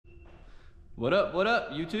What up,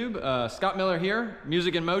 YouTube? Scott Miller here,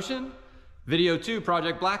 Music in Motion. Video 2,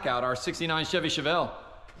 Project Blackout, our 69 Chevy Chevelle.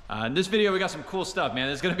 In this video, we got some cool stuff, man.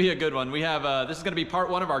 This is gonna be a good one. We have, this is gonna be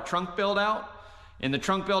part 1 of our trunk build out. In the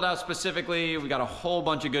trunk build out specifically, we got a whole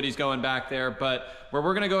bunch of goodies going back there, but where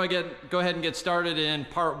we're gonna go ahead and get started in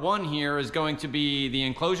part 1 here is going to be the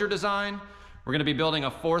enclosure design. We're gonna be building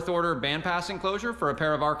a 4th order bandpass enclosure for a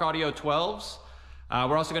pair of Arc Audio 12s.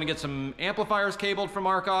 We're also gonna get some amplifiers cabled from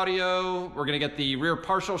Arc Audio. We're gonna get the rear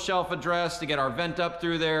partial shelf addressed to get our vent up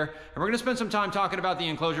through there. And we're gonna spend some time talking about the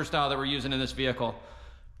enclosure style that we're using in this vehicle.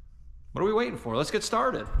 What are we waiting for? Let's get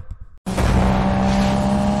started.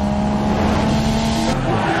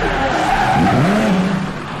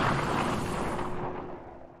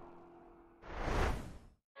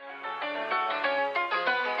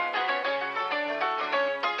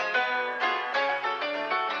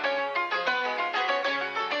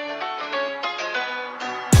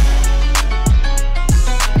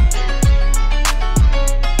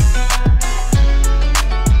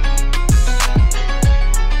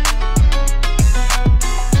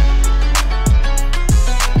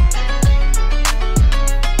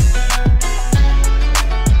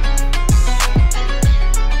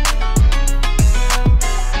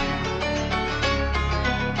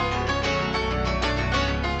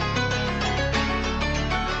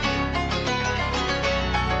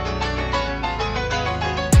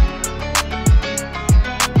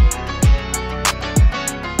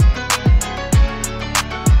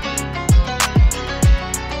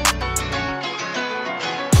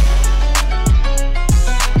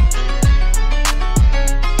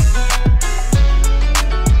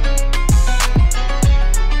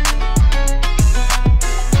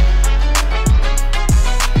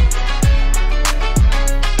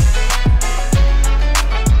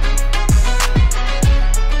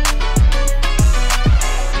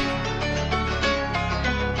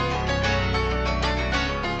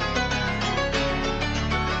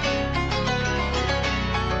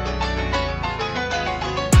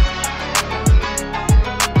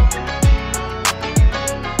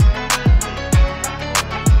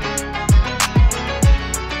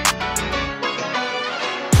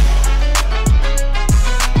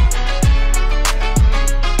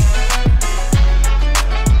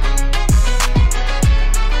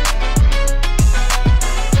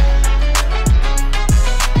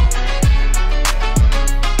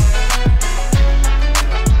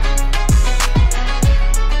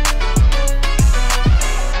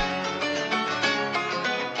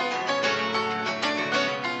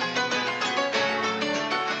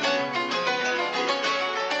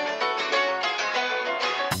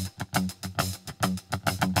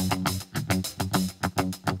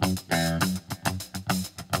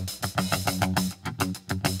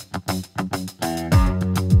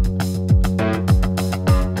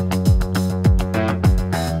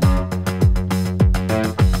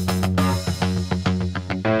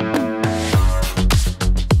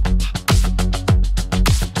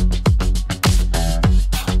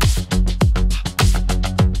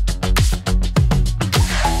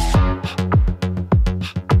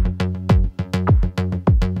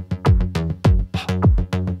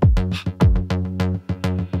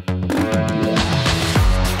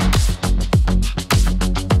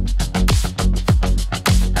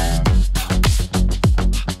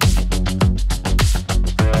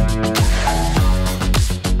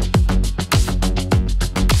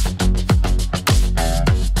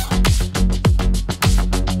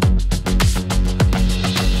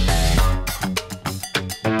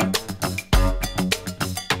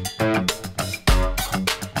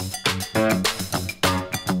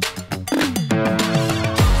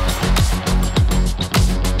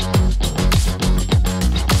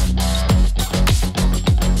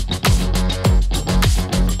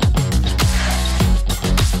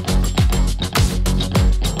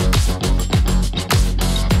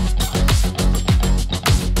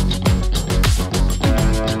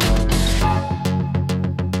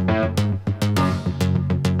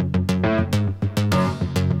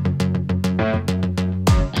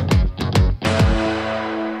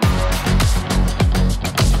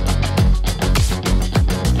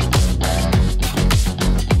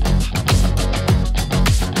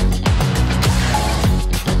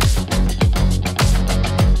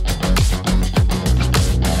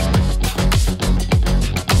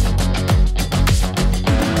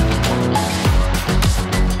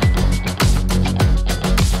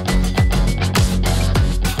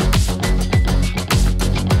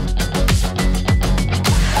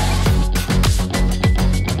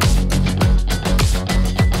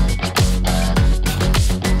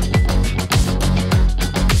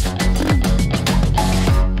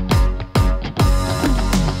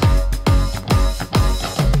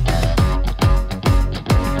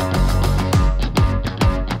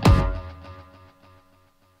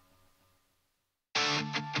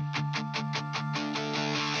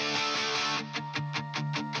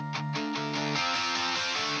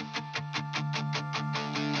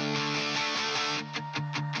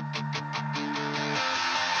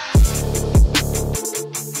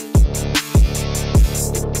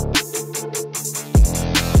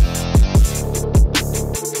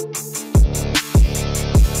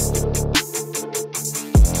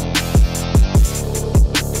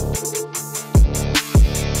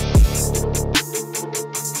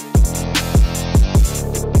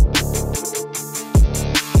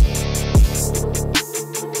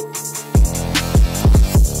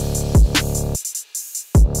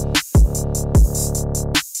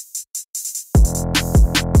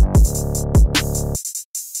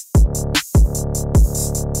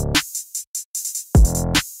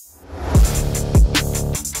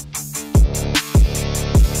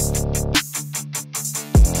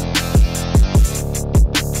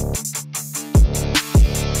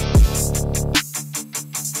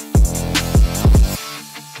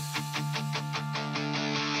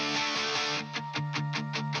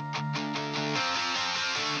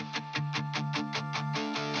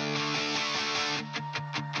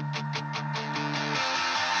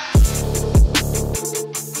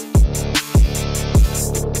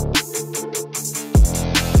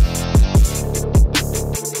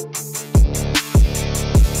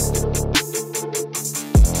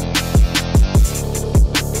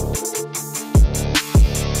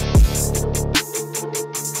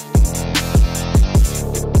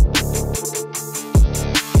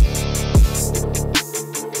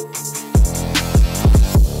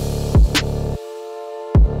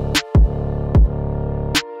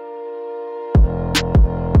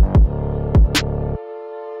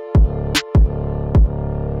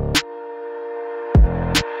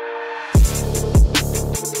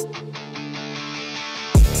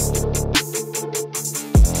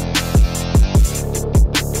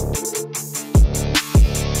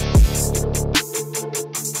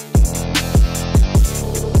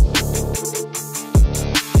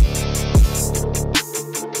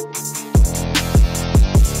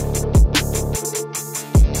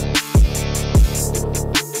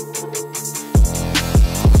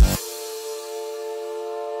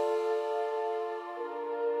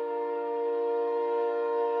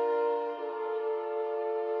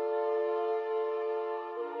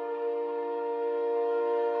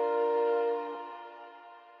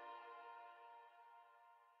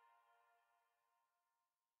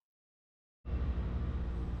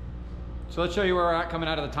 So let's show you where we're at coming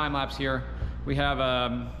out of the time lapse here. We have,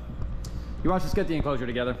 you watch us get the enclosure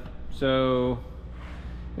together. So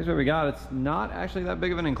here's what we got. It's not actually that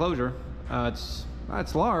big of an enclosure. It's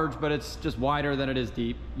large, but it's just wider than it is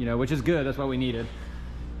deep, you know, which is good. That's what we needed.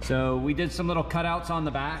 So we did some little cutouts on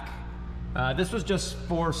the back. This was just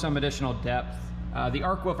for some additional depth. The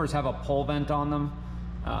arc woofers have a pole vent on them.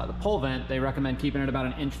 The pole vent, they recommend keeping it about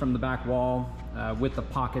 1 inch from the back wall. With the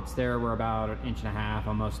pockets there, we're about 1.5 inches,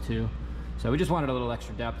 almost 2. So we just wanted a little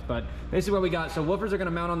extra depth, but basically what we got, so woofers are gonna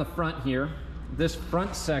mount on the front here. This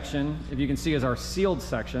front section, if you can see, is our sealed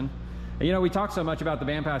section. And, you know, we talked so much about the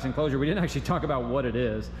bandpass enclosure, we didn't actually talk about what it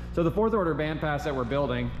is. So the 4th order bandpass that we're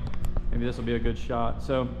building, maybe this will be a good shot.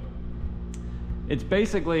 So it's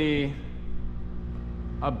basically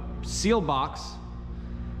a sealed box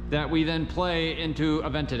that we then play into a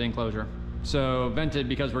vented enclosure. So vented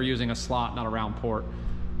because we're using a slot, not a round port.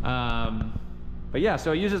 But yeah,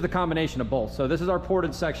 so it uses the combination of both. So this is our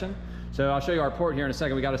ported section. So I'll show you our port here in a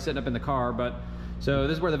second. We got it sitting up in the car, but so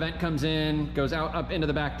this is where the vent comes in, goes out up into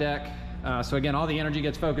the back deck. So again, all the energy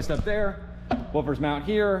gets focused up there. Woofers mount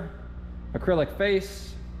here, acrylic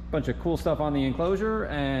face, bunch of cool stuff on the enclosure,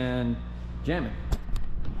 and jamming.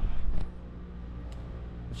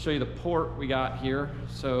 I'll show you the port we got here.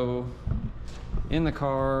 So in the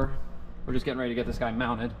car, we're just getting ready to get this guy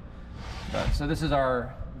mounted. So this is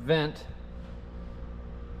our vent.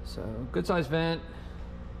 So good size vent.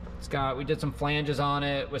 It's got, we did some flanges on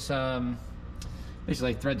it with some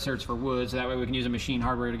basically thread certs for wood, so that way we can use a machine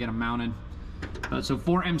hardware to get them mounted. So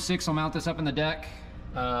 4 M6 will mount this up in the deck.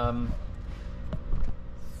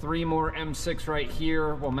 3 more M6 right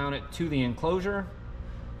here will mount it to the enclosure.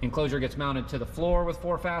 Enclosure gets mounted to the floor with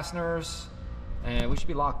 4 fasteners, and we should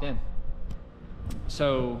be locked in.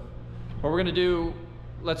 So what we're gonna do,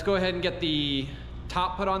 let's go ahead and get the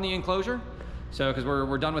top put on the enclosure. So, because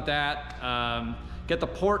we're done with that. Get the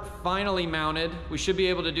port finally mounted. We should be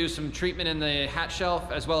able to do some treatment in the hatch shelf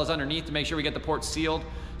as well as underneath to make sure we get the port sealed.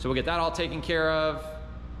 So we'll get that all taken care of.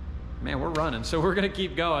 Man, we're running, so we're gonna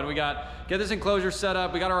keep going. We got, get this enclosure set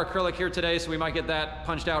up. We got our acrylic here today, so we might get that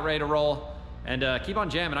punched out, ready to roll, and keep on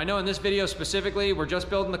jamming. I know in this video specifically, we're just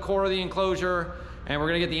building the core of the enclosure, and we're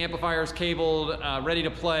gonna get the amplifiers cabled, ready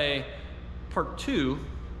to play. Part 2,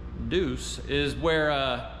 Deuce, is where,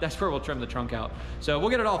 that's where we'll trim the trunk out. So we'll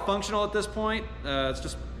get it all functional at this point. It's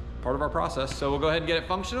just part of our process. So we'll go ahead and get it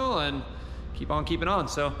functional and keep on keeping on.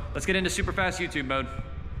 So let's get into super fast YouTube mode.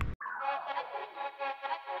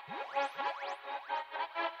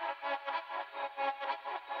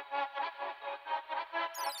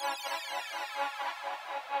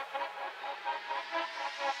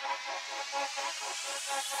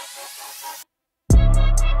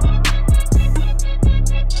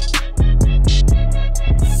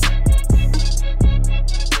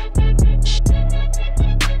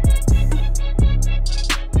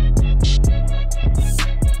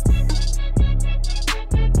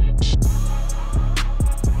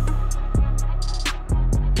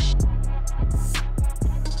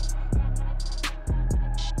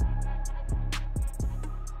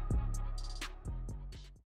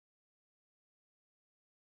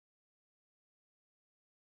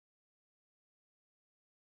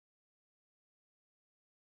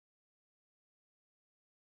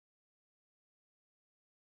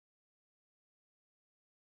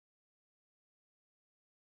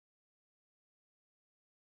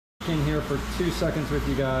 In here for 2 seconds with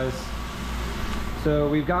you guys. So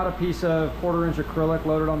we've got a piece of 1/4 inch acrylic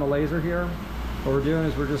loaded on the laser here. What we're doing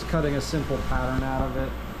is we're just cutting a simple pattern out of it.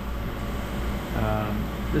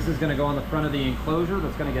 This is going to go on the front of the enclosure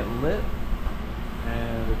that's going to get lit,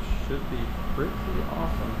 and it should be pretty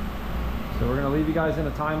awesome. So we're going to leave you guys in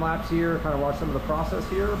a time lapse here, kind of watch some of the process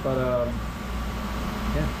here, but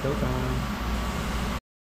yeah, go time.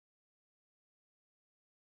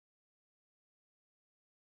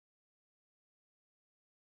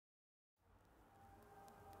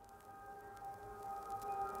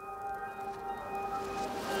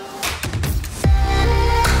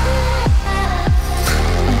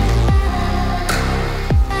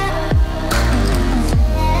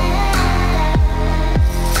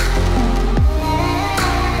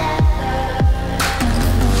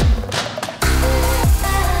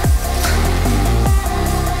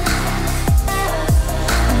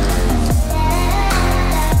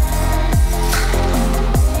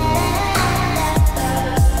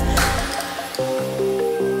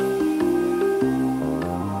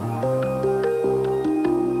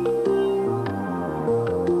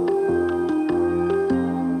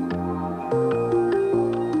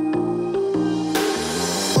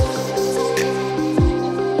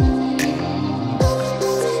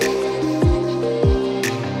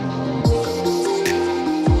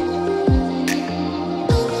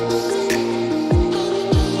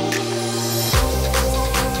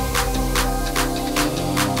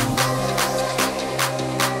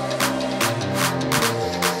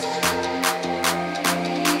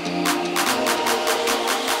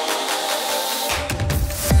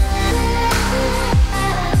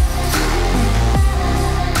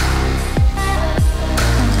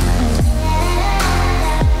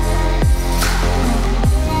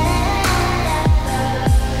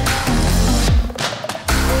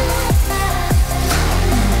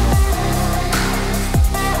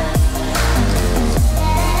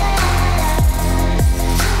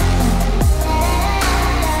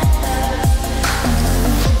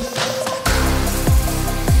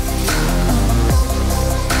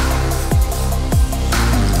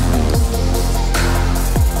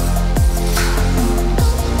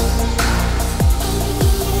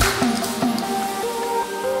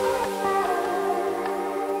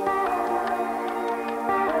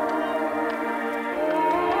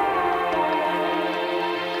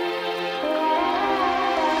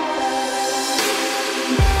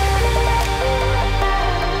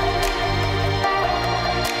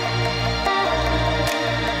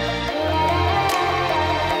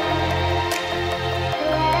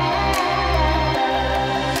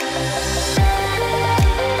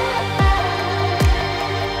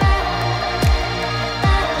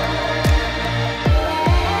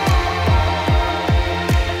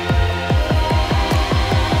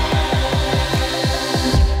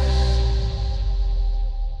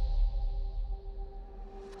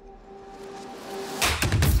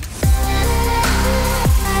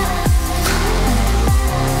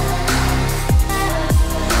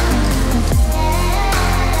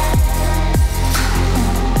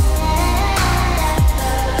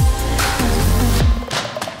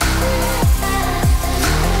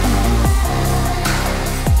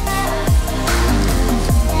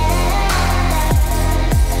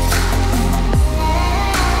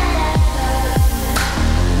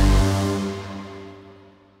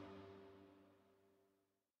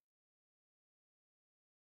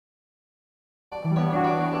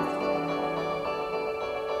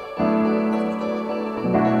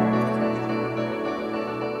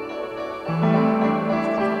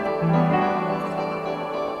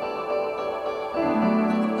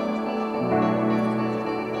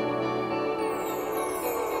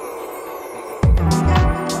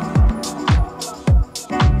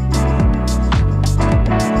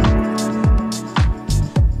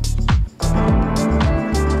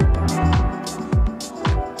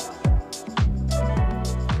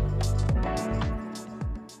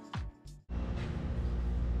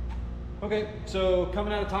 Okay, so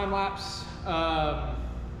coming out of time lapse,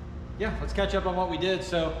 yeah, let's catch up on what we did.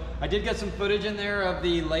 So I did get some footage in there of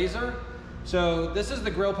the laser. So this is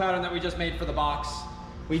the grill pattern that we just made for the box.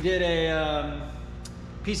 We did a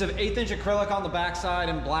piece of 1/8 inch acrylic on the back side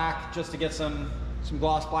in black just to get some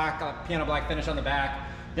gloss black, piano black finish on the back.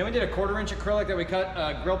 Then we did a 1/4 inch acrylic that we cut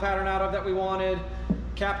a grill pattern out of that we wanted.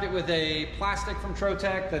 Capped it with a plastic from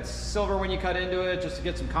Trotec that's silver when you cut into it, just to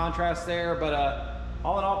get some contrast there. But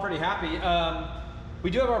all in all, pretty happy. We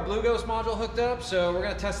do have our Blue Ghost module hooked up, so we're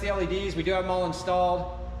gonna test the LEDs. We do have them all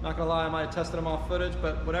installed. Not gonna lie, I might have tested them off footage,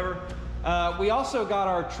 but whatever. We also got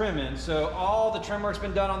our trim in, so all the trim work's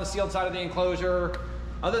been done on the sealed side of the enclosure.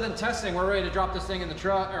 Other than testing, we're ready to drop this thing in the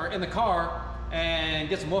truck or in the car and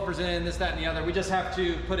get some woofers in, this, that, and the other. We just have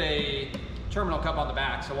to put a terminal cup on the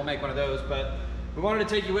back, so we'll make one of those. But we wanted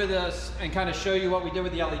to take you with us and kind of show you what we did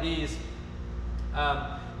with the LEDs.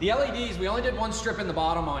 The LEDs, we only did one strip in the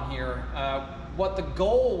bottom on here. What the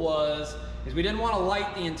goal was is we didn't want to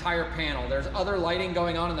light the entire panel. There's other lighting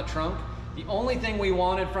going on in the trunk. The only thing we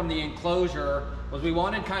wanted from the enclosure was we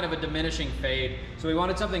wanted kind of a diminishing fade. So we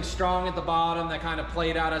wanted something strong at the bottom that kind of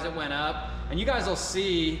played out as it went up. And you guys will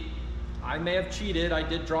see, I may have cheated. I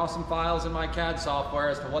did draw some files in my CAD software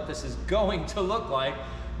as to what this is going to look like.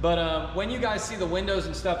 But when you guys see the windows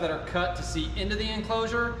and stuff that are cut to see into the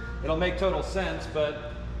enclosure, it'll make total sense.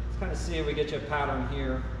 But let's kind of see if we get you a pattern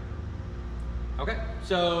here. Okay,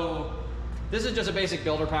 so this is just a basic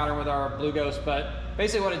builder pattern with our Blue Ghost, but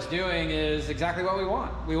basically what it's doing is exactly what we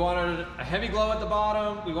want. We wanted a heavy glow at the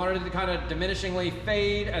bottom. We wanted it to kind of diminishingly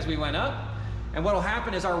fade as we went up. And what'll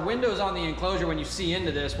happen is our windows on the enclosure, when you see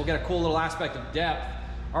into this, we'll get a cool little aspect of depth.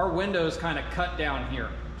 Our windows kind of cut down here.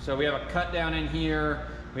 So we have a cut down in here.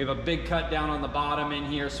 We have a big cut down on the bottom in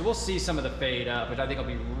here. So we'll see some of the fade up, which I think will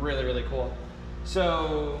be really, really cool.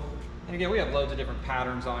 So, and again, we have loads of different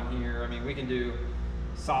patterns on here. I mean, we can do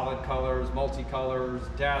solid colors, multicolors,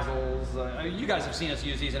 dazzles. You guys have seen us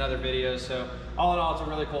use these in other videos. So all in all, it's a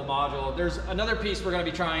really cool module. There's another piece we're gonna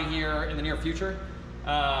be trying here in the near future.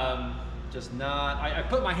 Just not, I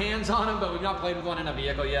put my hands on them, but we've not played with one in a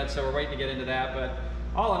vehicle yet. So we're waiting to get into that. But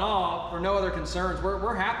all in all, for no other concerns,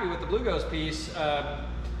 we're happy with the Blue Ghost piece.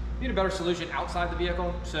 We need a better solution outside the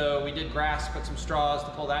vehicle. So we did grass, put some straws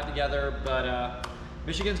to pull that together. But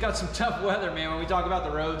Michigan's got some tough weather, man. When we talk about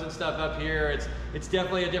the roads and stuff up here, it's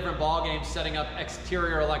definitely a different ballgame setting up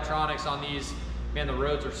exterior electronics on these. Man, the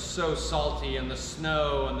roads are so salty, and the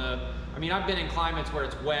snow and I mean, I've been in climates where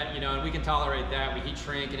it's wet, you know, and we can tolerate that. We heat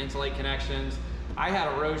shrink and insulate connections. I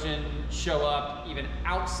had erosion show up even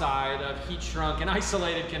outside of heat shrunk and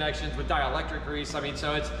isolated connections with dielectric grease. I mean,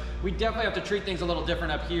 so we definitely have to treat things a little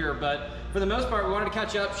different up here, but for the most part, we wanted to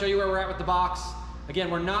catch up, show you where we're at with the box.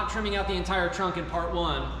 Again, we're not trimming out the entire trunk in part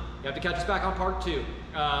 1. You have to catch us back on part 2.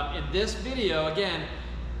 In this video, again,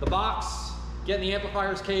 the box, getting the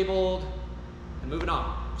amplifiers cabled, and moving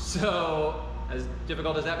on. So, as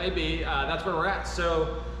difficult as that may be, that's where we're at.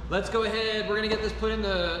 So, let's go ahead. We're gonna get this put in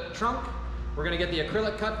the trunk. We're gonna get the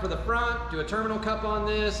acrylic cut for the front, do a terminal cup on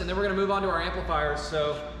this, and then we're gonna move on to our amplifiers.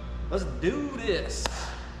 So, let's do this.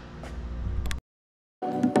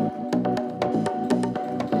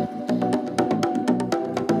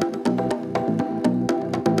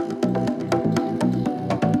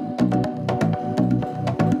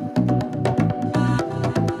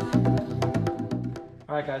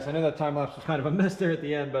 Guys, I know that time lapse was kind of a mess there at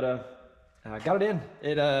the end, but got it in.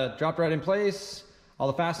 It dropped right in place. All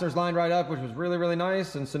the fasteners lined right up, which was really, really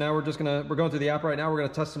nice. And so now we're going through the app right now. We're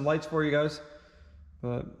gonna test some lights for you guys.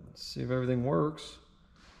 But let's see if everything works.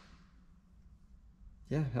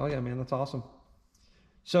 Yeah, hell yeah, man, that's awesome.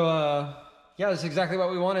 So yeah, that's exactly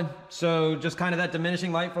what we wanted. So just kind of that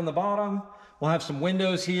diminishing light from the bottom. We'll have some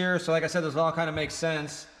windows here. So like I said, this all kind of makes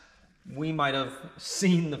sense. We might have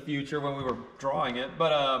seen the future when we were drawing it,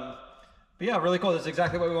 but yeah, really cool. This is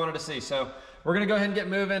exactly what we wanted to see. So we're gonna go ahead and get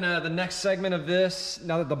moving. The next segment of this,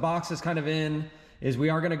 now that the box is kind of in, is we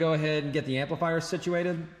are gonna go ahead and get the amplifiers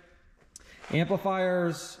situated.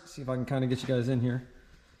 Amplifiers, see if I can kind of get you guys in here.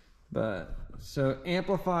 But so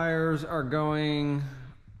amplifiers are going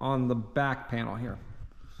on the back panel here.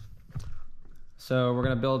 So we're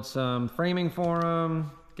gonna build some framing for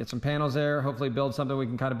them. Get some panels there, hopefully build something we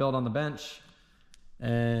can kind of build on the bench.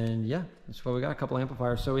 And yeah, that's what we got, a couple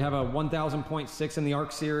amplifiers. So we have a 1000.6 in the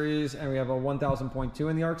ARC series, and we have a 1000.2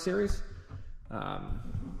 in the ARC series.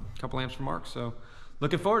 Couple amps from ARC, so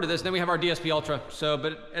looking forward to this. Then we have our DSP Ultra. So,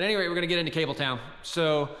 but at any rate, we're gonna get into Cable Town.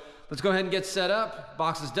 So let's go ahead and get set up.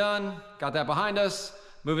 Box is done, got that behind us.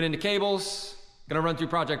 Moving into cables, gonna run through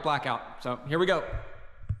Project Blackout. So here we go.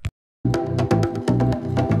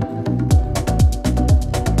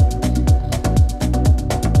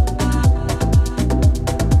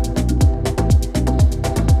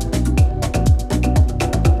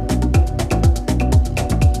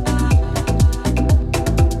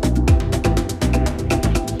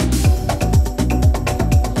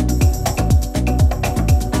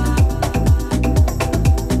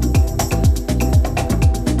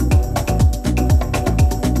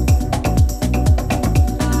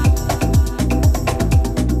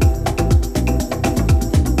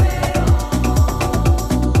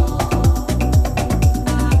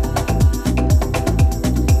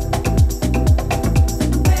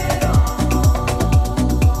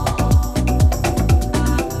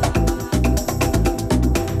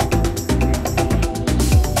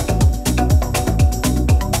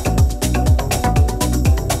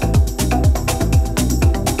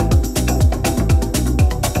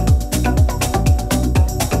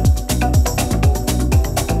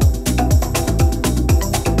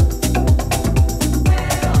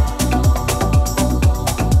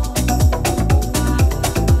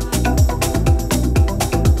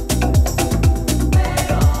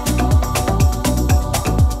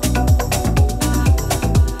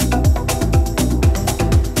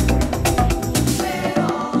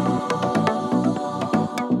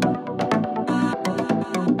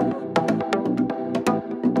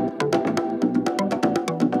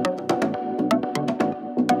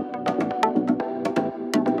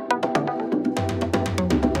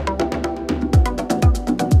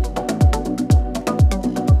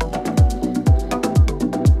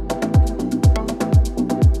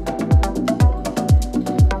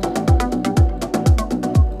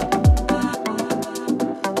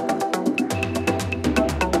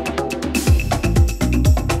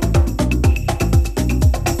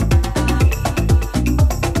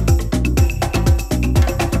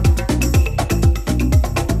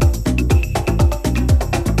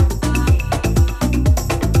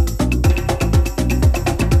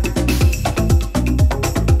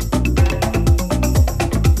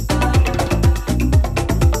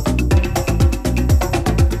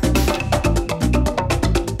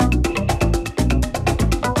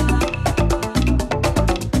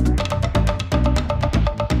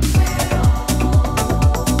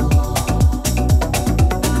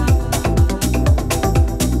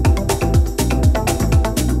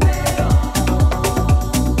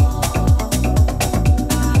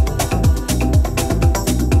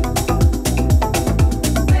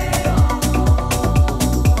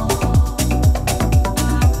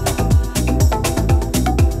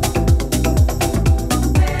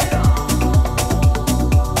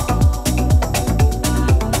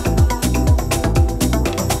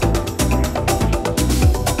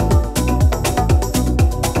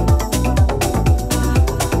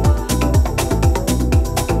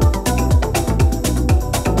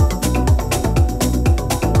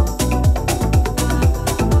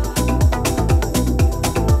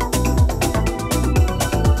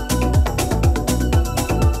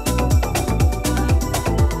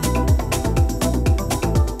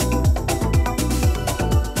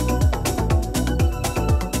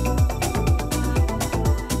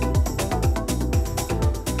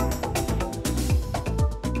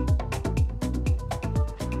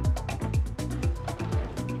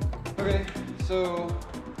 Okay, so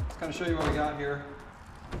let's kind of show you what we got here.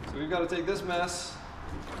 So we've got to take this mess.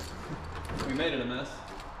 We made it a mess.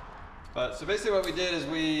 But so basically what we did is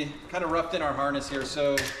we kind of roughed in our harness here.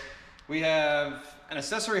 So we have an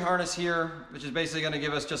accessory harness here, which is basically going to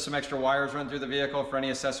give us just some extra wires run through the vehicle for any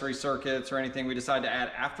accessory circuits or anything we decide to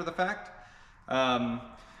add after the fact.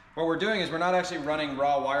 What we're doing is we're not actually running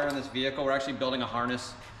raw wire in this vehicle, we're actually building a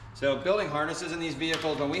harness. So building harnesses in these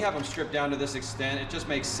vehicles, when we have them stripped down to this extent, it just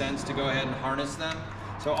makes sense to go ahead and harness them.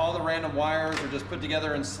 So all the random wires are just put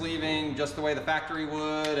together in sleeving just the way the factory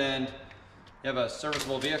would, and you have a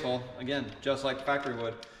serviceable vehicle, again, just like the factory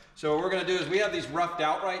would. So what we're gonna do is we have these roughed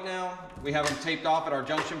out right now. We have them taped off at our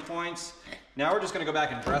junction points. Now we're just gonna go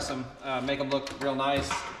back and dress them, make them look real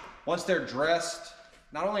nice. Once they're dressed,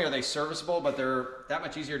 not only are they serviceable, but they're that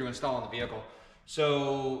much easier to install in the vehicle.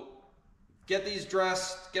 So get these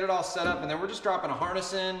dressed, get it all set up, and then we're just dropping a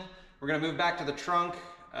harness in. We're gonna move back to the trunk,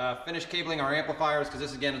 finish cabling our amplifiers, because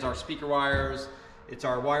this again is our speaker wires. It's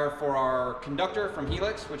our wire for our conductor from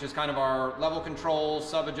Helix, which is kind of our level control,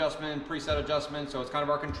 sub adjustment, preset adjustment, so it's kind of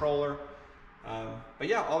our controller. But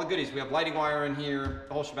yeah, all the goodies. We have lighting wire in here,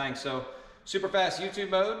 the whole shebang. So super fast YouTube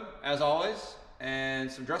mode, as always,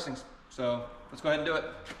 and some dressings. So let's go ahead and do it.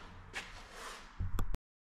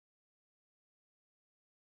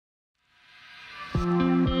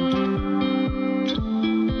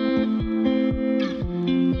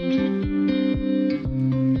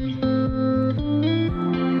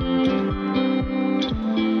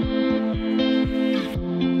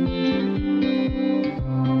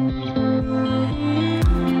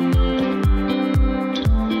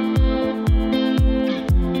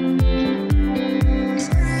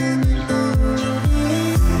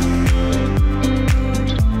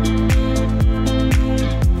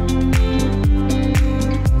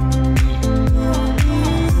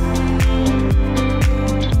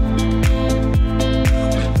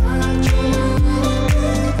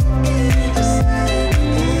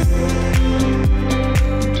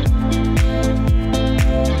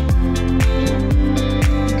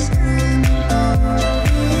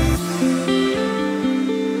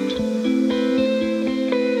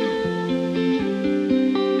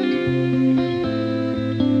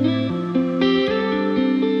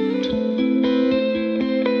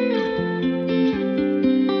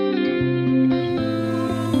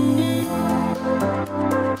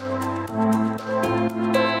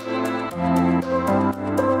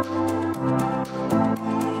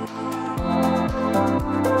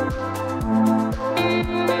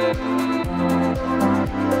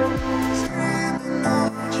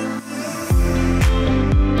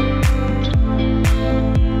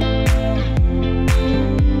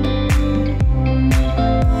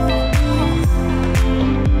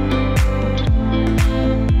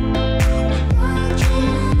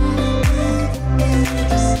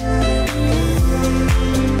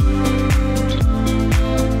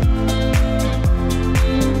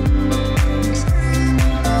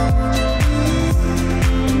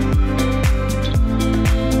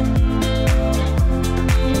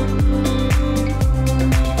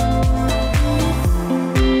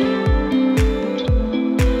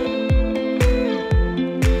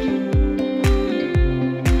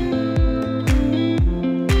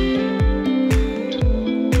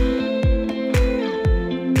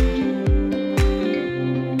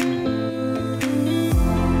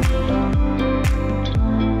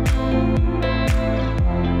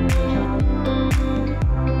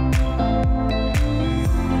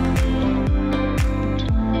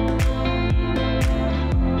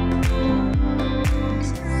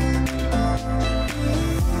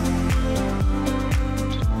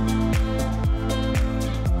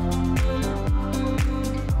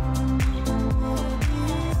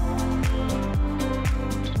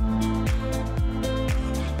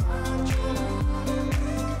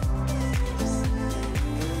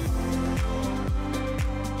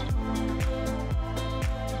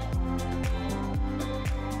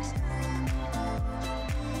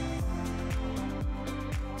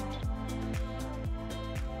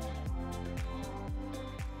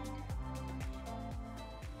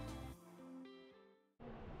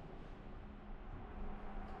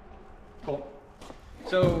 Cool.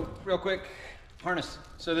 So real quick, harness.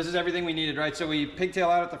 So this is everything we needed, right? So we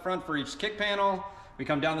pigtail out at the front for each kick panel. We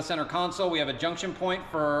come down the center console. We have a junction point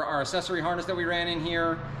for our accessory harness that we ran in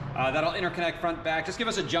here. That'll interconnect front, back. Just give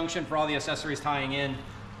us a junction for all the accessories tying in.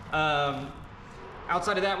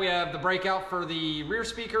 Outside of that, we have the breakout for the rear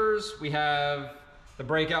speakers. We have the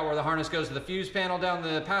breakout where the harness goes to the fuse panel down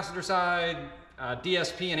the passenger side,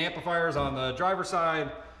 DSP and amplifiers on the driver's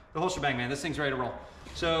side, the whole shebang, man. This thing's ready to roll.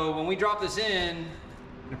 So when we drop this in,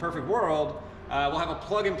 in a perfect world, we'll have a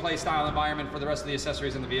plug-and-play style environment for the rest of the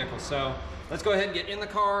accessories in the vehicle. So let's go ahead and get in the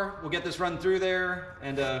car. We'll get this run through there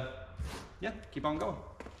and yeah, keep on going.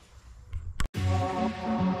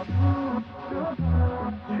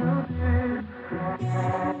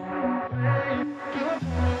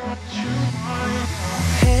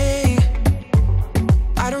 Hey,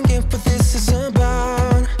 I don't get what this is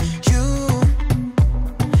about. You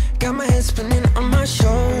got my head spinning on my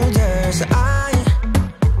shoulders. I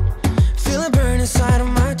feel it burn inside of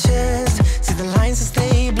my chest. See the lines as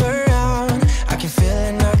they blur out. I can feel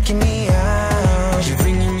it knocking me out. You're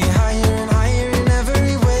bringing me higher and higher in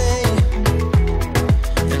every way.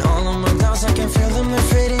 And all of my doubts, I can feel them, they're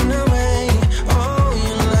fading away. Oh,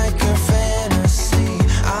 you're like a fantasy.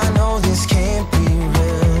 I know this can't be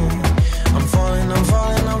real. I'm falling, I'm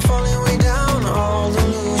falling, I'm falling way down. All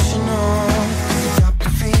delusional. Got me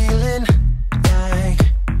feeling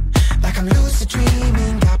like I'm lucid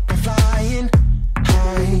dreaming. Got me flying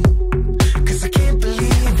high. 'Cause I can't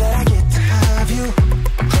believe that I get to have you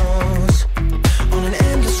close. On an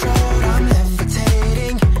endless road, I'm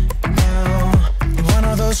levitating now. In one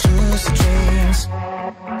of those lucid dreams.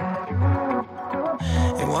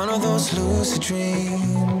 In one of those lucid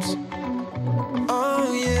dreams.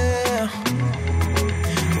 Oh yeah.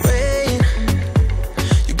 Wait,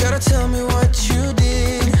 you gotta tell me what you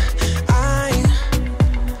did. I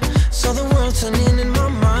saw the world turning in my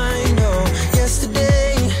mind. Oh,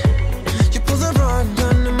 yesterday you pulled the rug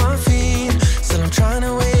under my feet. Still I'm trying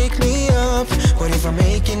to wake me up. What if I'm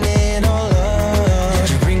making it all up?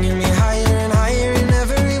 You're bringing me higher and higher in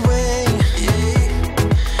every way.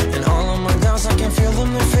 Yeah. And all of my doubts, I can feel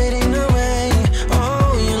them, they're fading away.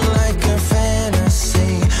 Oh, you're like a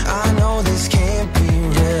fantasy. I know this can't be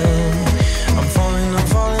real. I'm falling, I'm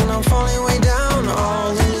falling, I'm falling way down.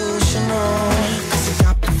 All delusional. 'Cause it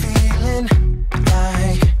got me feeling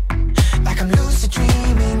like I'm lucid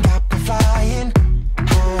dreaming. Got me flying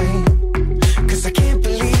high. 'Cause I can't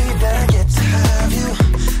believe that I get to have you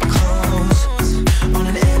close. On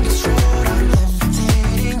an endless road, I'm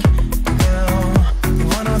levitating now. In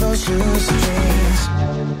one of those lucid dreams.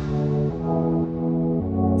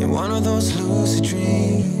 In one of those lucid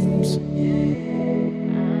dreams.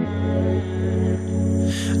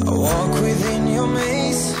 I walk within your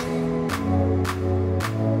maze.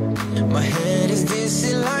 My head is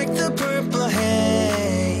dizzy like the purple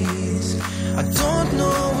haze. I don't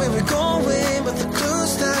know where we're going, but the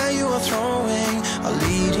clues that you are throwing are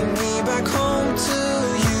leading me back home to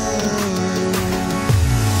you.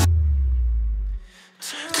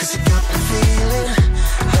 'Cause it got me feeling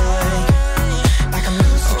like I'm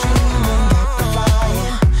lucid dreaming. Got me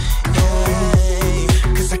flying,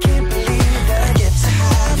 yeah. 'Cause I can't believe that I get to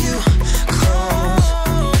have you close.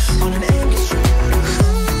 On an endless road, I'm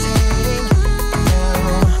levitating now.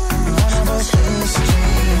 In one of those lucid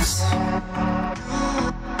dreams.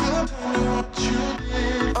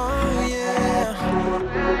 Oh yeah.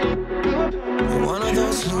 In one of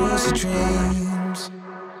those lucid dreams.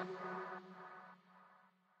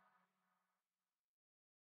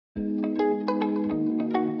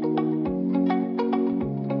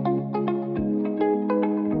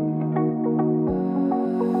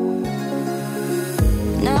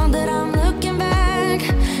 Now that I'm looking back,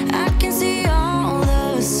 I can see all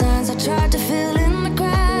the signs I tried to fill in the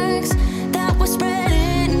cracks that were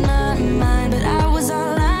spreading in my mind, but I was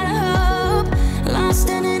all out of hope, lost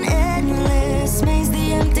in an endless maze.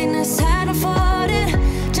 The emptiness had afforded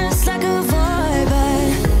just like a void, but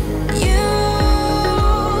you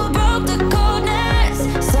broke the coldness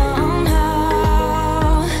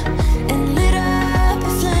somehow and lit up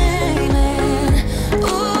a flame. And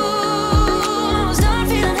ooh, I was done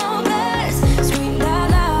feeling hopeless, screamed out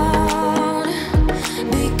loud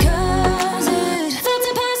because it felt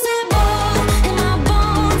impossible in my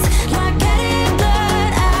bones, like getting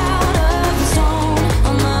blood out of the stone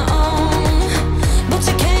on my own. But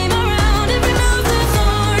you came around and removed the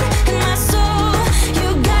thorn in my soul. You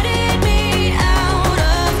guided me out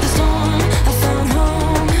of the storm. I found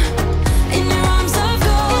home in your arms of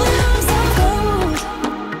gold,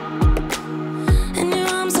 in your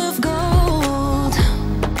arms of gold,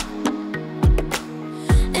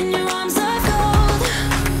 in your arms of gold.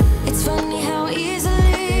 It's funny how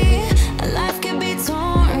easily a life can be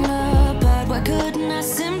torn apart. Why couldn't I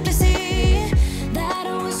simply see that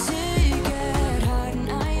I was sick at heart and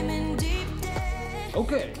I am in deep debt?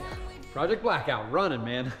 Okay, Project Blackout running,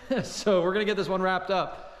 man. So we're gonna get this one wrapped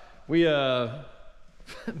up. We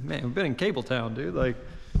man, we've been in Cable Town, dude. Like,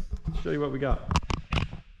 show you what we got.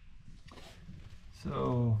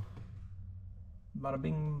 So, bada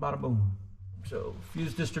bing, bada boom. So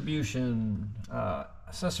fuse distribution,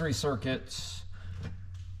 accessory circuits,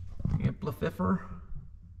 amplifier.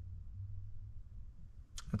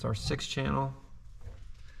 That's our 6-channel.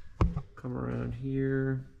 Come around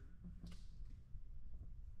here.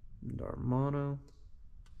 And our mono.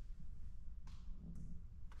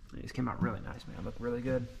 These came out really nice, man. Look really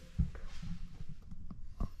good.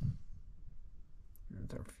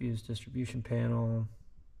 That's our fuse distribution panel.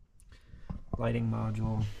 Lighting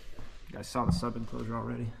module. You guys saw the sub enclosure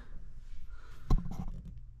already.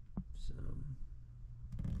 So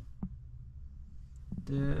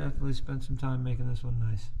definitely spent some time making this one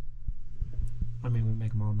nice. I mean, we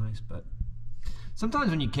make them all nice, but sometimes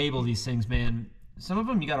when you cable these things, man, some of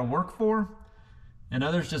them you got to work for, and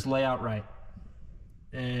others just lay out right.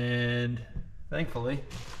 And thankfully,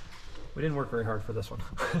 we didn't work very hard for this one.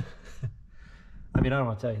 I mean, I don't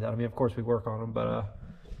want to tell you that. I mean, of course we work on them, but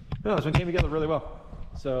no, this one came together really well.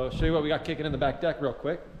 So show you what we got kicking in the back deck real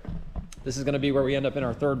quick. This is going to be where we end up in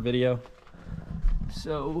our 3rd video.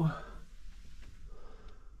 So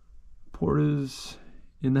port is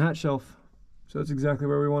in the hatch shelf. So that's exactly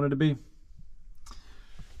where we wanted to be.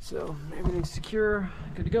 So everything's secure,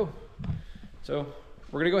 good to go. So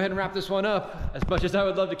we're gonna go ahead and wrap this one up. As much as I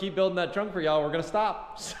would love to keep building that trunk for y'all, we're gonna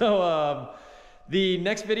stop. So the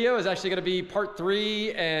next video is actually gonna be part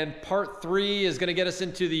 3, and part 3 is gonna get us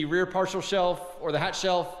into the rear partial shelf or the hatch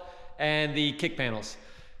shelf and the kick panels.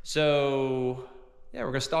 So yeah,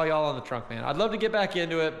 we're gonna stall y'all on the trunk, man. I'd love to get back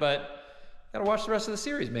into it, but gotta watch the rest of the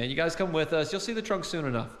series, man. You guys come with us, you'll see the trunk soon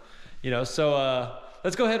enough. You know, so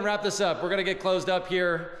let's go ahead and wrap this up. We're gonna get closed up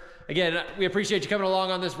here. Again, we appreciate you coming along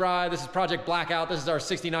on this ride. This is Project Blackout. This is our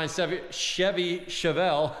 69 Chevy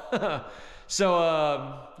Chevelle. So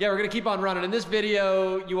yeah, we're gonna keep on running. In this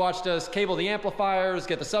video, you watched us cable the amplifiers,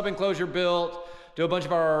 get the sub enclosure built, do a bunch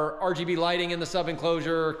of our RGB lighting in the sub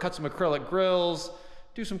enclosure, cut some acrylic grills,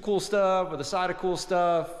 do some cool stuff with a side of cool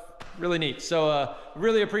stuff. Really neat. So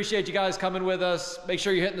really appreciate you guys coming with us. Make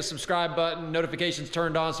sure you're hitting the subscribe button, notifications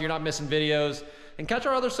turned on so you're not missing videos. And catch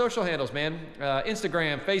our other social handles, man.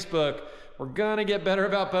 Instagram, Facebook. We're gonna get better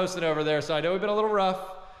about posting over there. So I know we've been a little rough,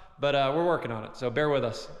 but we're working on it. So bear with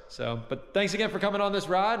us. But thanks again for coming on this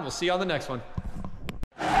ride, and we'll see you on the next one.